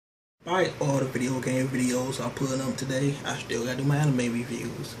Alright, all the video game videos I'm putting up today, I still gotta do my anime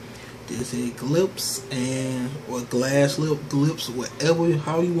reviews. This is Glips or Glasslip, Glips, whatever,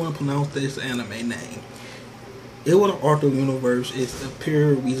 how you want to pronounce this anime name. It was an alternate universe. It's a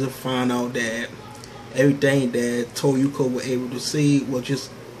pure reason to find out that everything that Toyuko was able to see was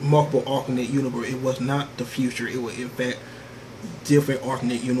just multiple alternate universe. It was not the future. It was in fact different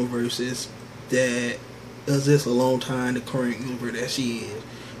alternate universes that exist a long time the current universe that she is.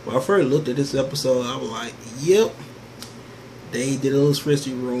 When I first looked at this episode, I was like, yep, they did a little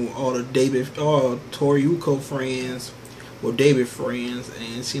spreadsheet room, all Toyuko friends, well, David friends,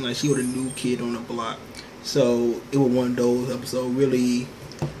 and it seemed like she was a new kid on the block. So it was one of those episodes really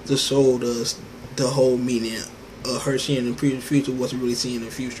just showed us the whole meaning of her seeing the previous future wasn't really seeing the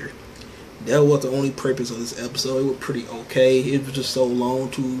future. That was the only purpose of this episode. It was pretty okay. It was just so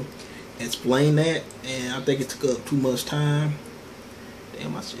long to explain that, and I think it took up too much time.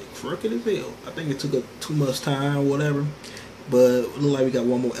 Damn, my shit crooked as hell. I think it took up too much time or whatever. But it look like we got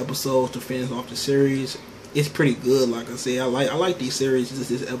one more episode to finish off the series. It's pretty good, like I said. I like these series. Just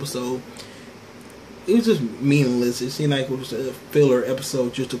this episode, it was just meaningless. It seemed like it was a filler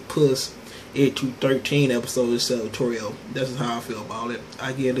episode just to push it to 13 episodes of tutorial. That's just how I feel about it.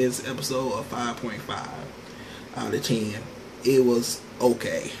 I give this episode a 5.5 out of 10. It was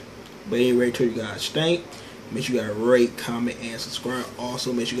okay. But anyway, till you guys think, make sure you guys rate, comment, and subscribe.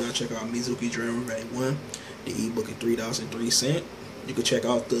 Also, make sure you guys check out Mizuki Dream Revenge 1. The ebook is $3.03. You can check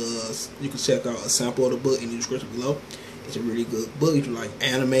out a sample of the book in the description below. It's a really good book. If you like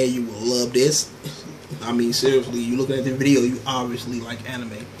anime, you will love this. I mean, seriously, you looking at the video, you obviously like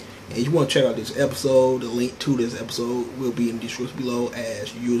anime. And if you want to check out this episode, the link to this episode will be in the description below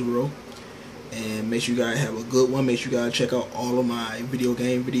as usual. And make sure you guys have a good one. Make sure you guys check out all of my video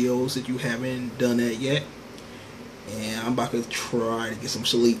game videos if you haven't done that yet. And I'm about to try to get some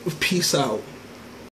sleep. Peace out.